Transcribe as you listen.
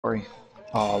Sorry.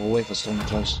 Oh, we'll wait for Storm to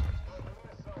close.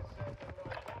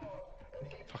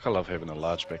 Fuck, I love having a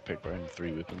large backpack, bro, and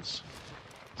 3 weapons.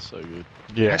 So good.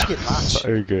 Yeah, How'd you get large?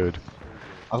 so good.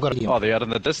 I've got a Oh, they're out in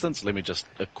the distance? Let me just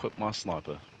equip my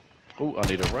sniper. Oh, I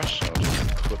need a rush. I'll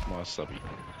just equip my subby.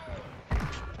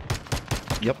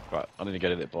 Yep. Right, I need to go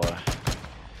to that buy.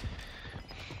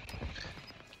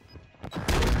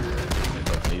 I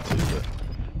don't need to, but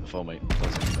if our mate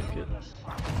doesn't make it.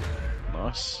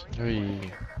 Nice. Hey.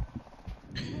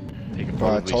 He can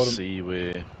Right, probably see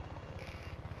where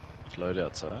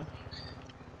loadouts are.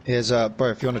 Here's, bro,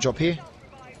 if you want to drop here.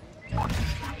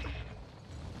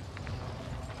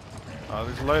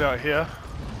 There's a loadout here.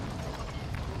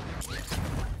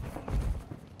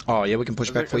 Oh, yeah, we can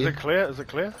push back for you. Is it clear? Is it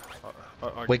clear?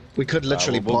 We could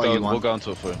literally we'll buy go, you one. We'll go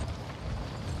into it for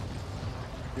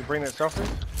You bring that selfie?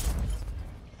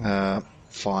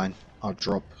 Fine. I'll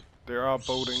drop There are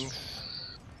buildings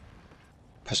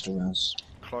pistol rounds.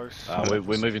 close.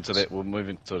 we're moving to that. We're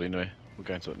moving to it anyway. We're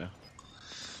going to it now.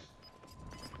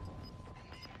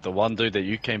 The one dude that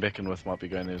you came back in with might be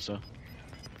going there as well.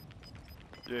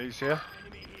 Yeah, he's here.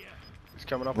 He's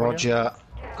coming up. Roger.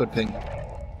 Good ping.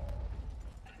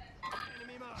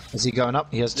 Is he going up?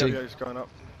 He has On two. you. Yeah, he's going up.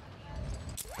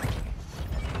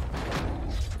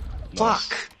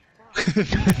 Fuck!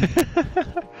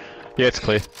 Yeah, it's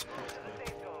clear.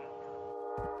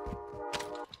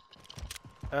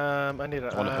 I need a.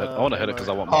 I want to hit it because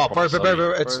I want my Oh, proper bro,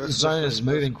 subby. it's Bro, this- zone this- is this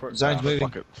moving. quick. Zone's moving.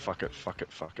 Fuck it.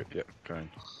 Yeah, going.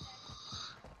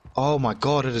 Oh my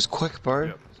god, it is quick, bro.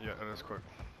 Yep, yeah, it is quick.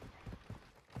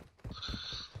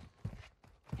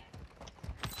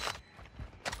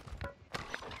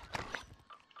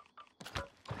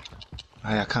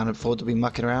 Hey, I can't afford to be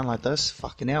mucking around like this.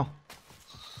 Fucking hell.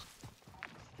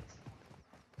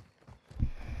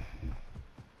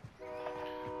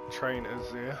 Train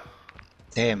is there.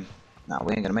 Damn. No,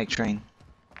 we ain't gonna make train.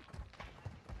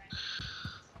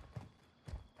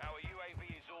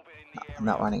 I'm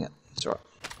not running it. It's alright.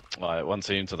 Alright, one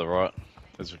team to the right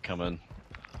as we come in.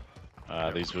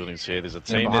 These buildings here. There's a Yeah,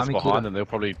 team behind that's me, behind, Kuda. and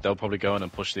they'll probably go in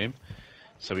and push them,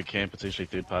 so we can potentially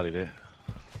third party there.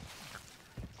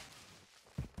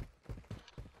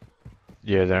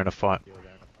 Yeah, they're in a fight.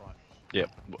 Yep,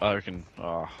 I reckon.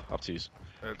 Up to you.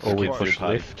 It's Or we quite- push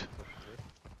party. left.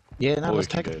 Yeah, no, Or we let's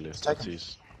can take go it. left. Let's take Up to it.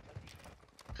 yous.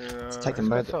 Yeah, take them it's got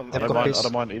both. some- I They've don't got mind. peace. I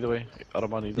don't mind either way. I don't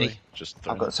mind either Me. way. Just I've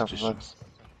throwing got self suggestions.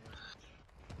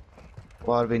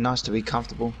 Well, it'd be nice to be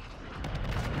comfortable.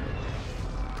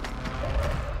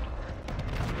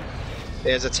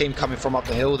 There's a team coming from up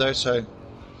the hill though, so.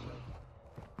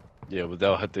 Yeah, but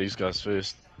they'll hit these guys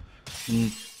first.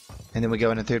 And then we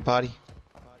go in a third party.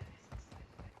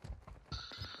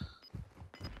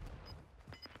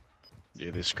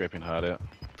 Yeah, they're scrapping hard out.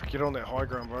 Get on that high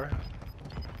ground, bro.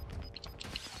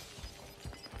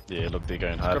 Yeah, look, they're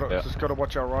going hard out. Just gotta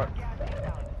watch our right.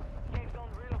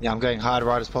 Yeah, I'm going hard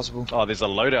right as possible. Oh, there's a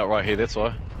loadout right here. That's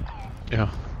why.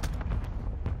 Yeah.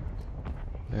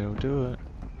 That'll do it.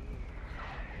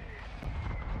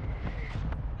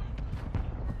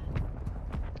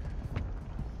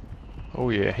 Oh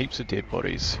yeah, heaps of dead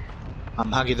bodies.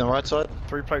 I'm hugging the right side.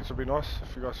 3 plates would be nice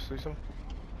if you guys see some.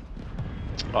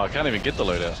 Oh, I can't even get the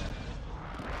loadout.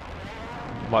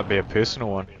 Might be a personal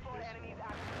one.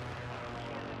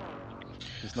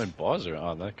 There's no buys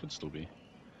around. Oh, that could still be.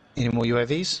 Any more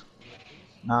UAVs?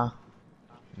 Nah.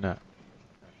 No.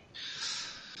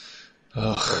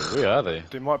 Ugh. Oh, where are they?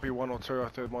 There might be 1 or 2 I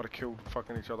think might have killed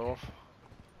fucking each other off.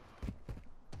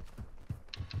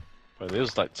 Bro,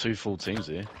 there's like 2 full teams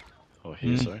there. Oh,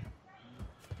 here, sorry.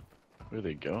 Where are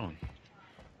they going?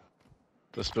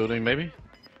 This building, maybe?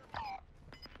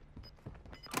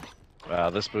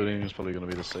 This building is probably going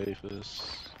to be the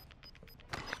safest.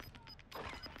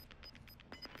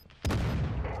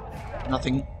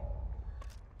 Nothing.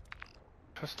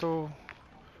 Pistol.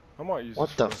 I might use What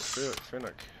this the for a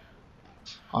Fennec.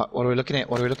 What are we looking at?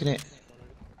 What are we looking at?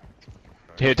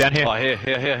 Here, down here. Oh,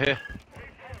 here.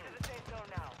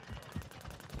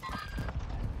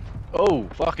 Oh,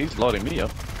 fuck, he's lighting me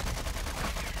up.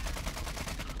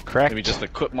 Cracked. Let me just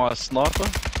equip my sniper.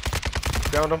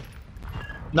 Downed him.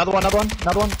 Another one,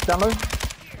 down low.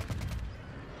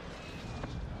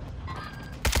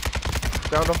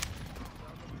 Downed him.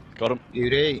 Got him.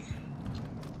 Beauty.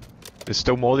 There's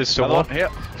still more, there's still Another more.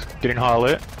 one here. Getting high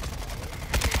alert.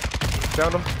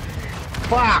 Downed him.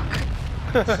 Fuck!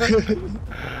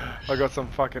 I got some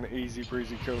fucking easy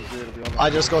breezy kills there to be honest. I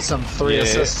just got some 3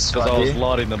 assists because right I was there.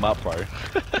 lighting them up, bro.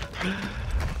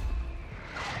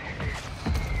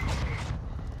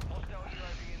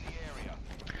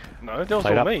 No, that was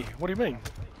Played all up. me. What do you mean?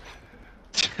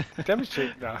 Damage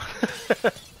check, nah.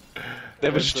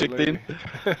 Damage checked in.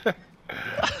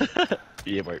 Absolutely.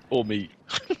 Yeah, bro. Or me.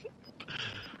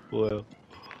 Well.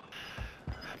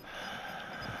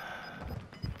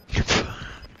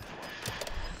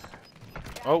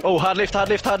 Oh, hard left, hard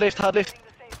left, hard left, hard left.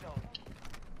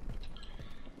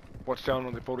 Watch down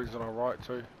on the buildings on our right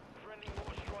too.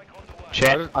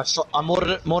 Chat. I mortared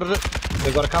it.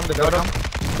 They've got to come, they've got to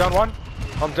come. Down one.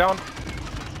 I'm down.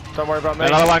 Don't worry about me.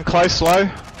 Another one close, low.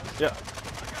 Yeah.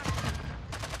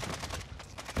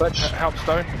 Butch, Help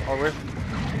Stone. I'll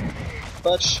ref.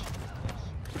 Butch.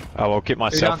 Oh, I'll get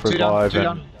myself Two down, revive two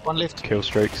down. and One left. kill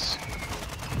streaks.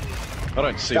 I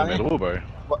don't see Down them at here. all, bro.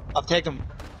 What? I've tagged them.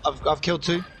 I've killed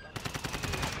 2.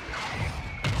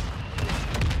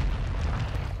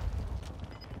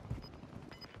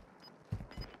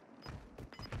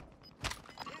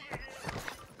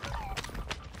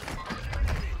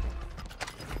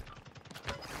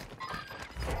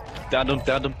 Downed him,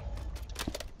 downed him.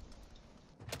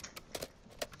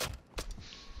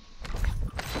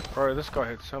 Bro, this guy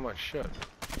had so much shit.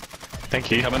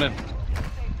 Thank you. Coming in.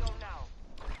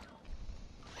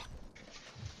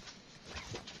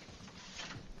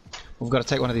 We've got to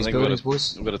take one of these buildings,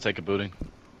 boys. We've got to take a building.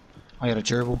 I got a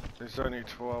gerbil. There's only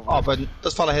 12 Oh, left. but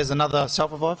this fella has another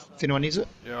self-revive, if anyone needs it.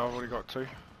 Yeah, I've already got 2.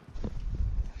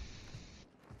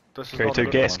 This is Carry not a 2,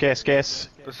 good gas, one. gas, gas.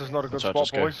 This is not a good Let's spot,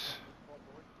 just go. boys.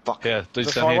 Fuck. Yeah, dude's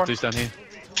This down high here, one? dude's down here.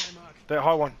 That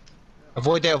high one.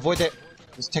 Avoid that, avoid that.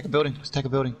 Let's take a building, let's take a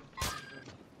building.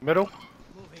 Middle.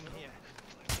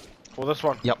 Or this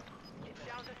one. Yep.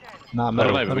 Nah, I don't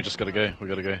middle. know, but we middle. just gotta go. We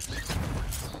gotta go.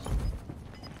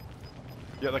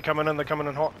 Yeah, they're coming in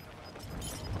hot.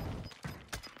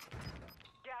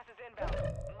 Gas is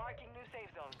inbound. Marking new safe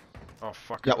zone. Oh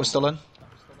fuck. Yeah, we're still in.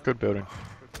 Good building.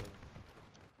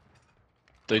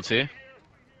 Dude's here.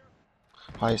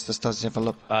 Oh yes, this does have a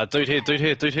look. Dude here, dude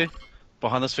here, dude here.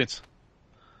 Behind this fence.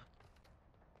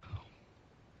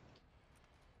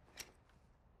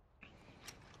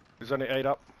 There's only 8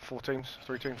 up, 4 teams,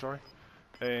 3 teams, sorry.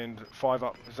 And 5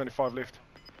 up. There's only 5 left.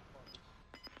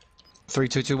 3,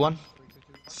 2, 2, 1.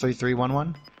 3, 3, 1,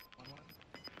 1.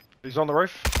 He's on the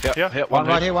roof. Yep, Yeah. yep, One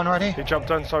right here. here, one right He here. jumped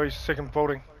in, so he's second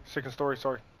building. Second story,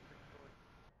 sorry.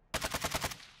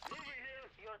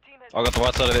 Your team has I got the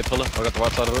right side of that pillar. I got the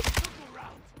right side of it.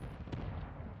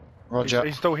 Roger.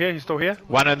 He's still here, he's still here.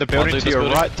 One in the building do to this your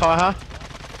building. right, Taiha.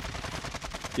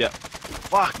 Yeah.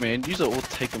 Fuck, man. These are all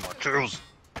taking my kills.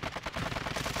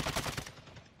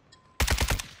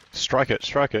 Strike it,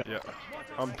 strike it. Yeah.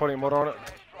 I'm putting mod on it.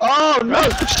 Oh no!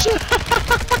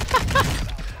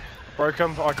 Broke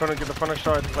him, I couldn't get the finish,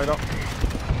 so I had to play it up.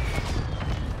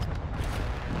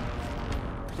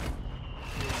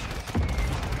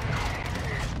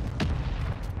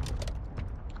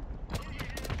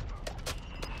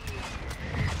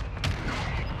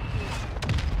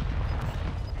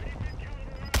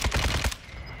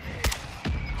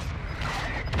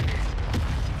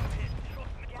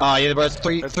 Ah yeah, bro, it's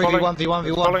 3 It's 3v1, pulling. v1,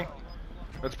 It's v1. pulling.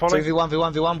 It's pulling. 3v1,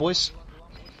 v1, v1, boys.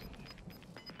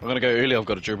 I'm gonna go early. I've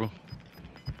got a dribble.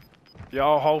 Yeah,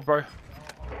 I'll hold, bro.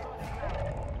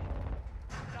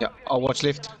 Yeah, I'll watch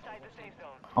left. outside the safe zone.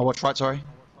 I'll watch right, sorry.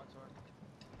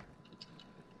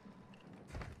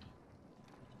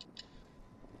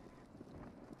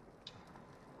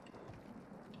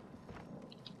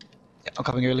 Yeah, I'm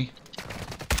coming early.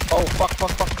 Oh, fuck,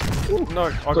 fuck, fuck. Ooh. No,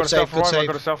 I got a save, good self-revive, I save.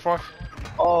 got a self-revive.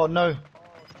 Oh, no.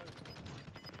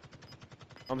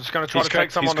 I'm just gonna try He's to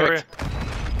take cracked, some he's on the rear.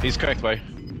 cracked. He's cracked, bro. Gas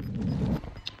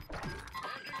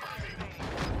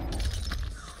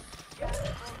is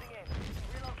closing in.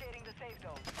 Relocating the safe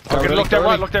zone. Go Okay, early, look go that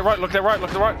right, early. look that right, look that right,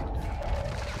 look that right.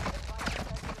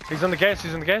 He's in the gas,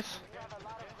 he's in the gas.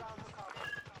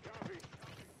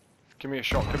 Give me a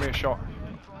shot, give me a shot.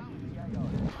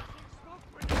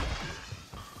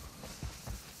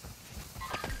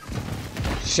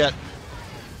 Shit.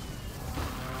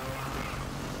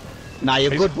 Nah,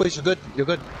 you're good, boys, you're good, you're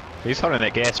good. He's holding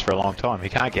that gas for a long time. He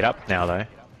can't get up now though.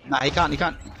 Nah, he can't, he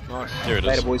can't. Nice. There it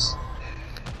Later, is. boys.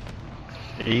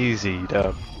 Easy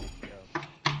dub.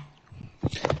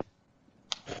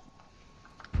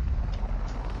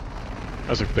 That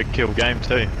was a big kill game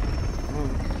too.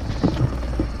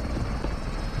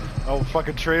 Oh,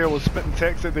 fucking Trio was spitting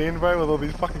text at the end, bro, with all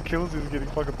these fucking kills. He was getting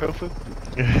fucking pilfered.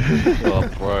 Oh,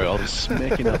 bro, I was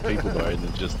smacking up people, bro, and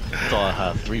then just die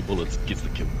hard. 3 bullets gets the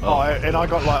kill. Oh, and I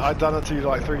got like, I done it to you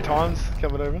like 3 times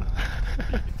coming over.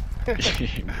 bro.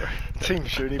 Team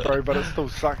shooting, bro, but it still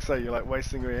sucks that you're like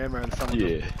wasting your ammo and someone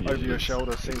Yeah, just yeah, over it your is.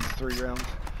 shoulder sends 3 rounds.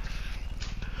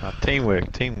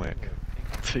 Teamwork, teamwork.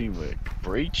 Teamwork.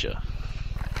 Breacher.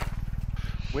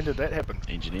 When did that happen?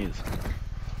 Engineers.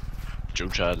 Dual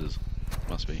chargers.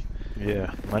 Must be.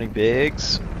 Yeah, money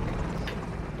bags.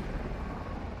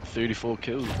 34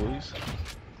 kills, boys.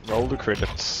 Roll the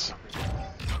credits.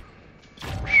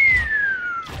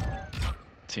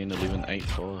 10, 11, 8,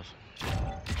 5.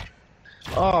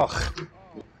 Oh,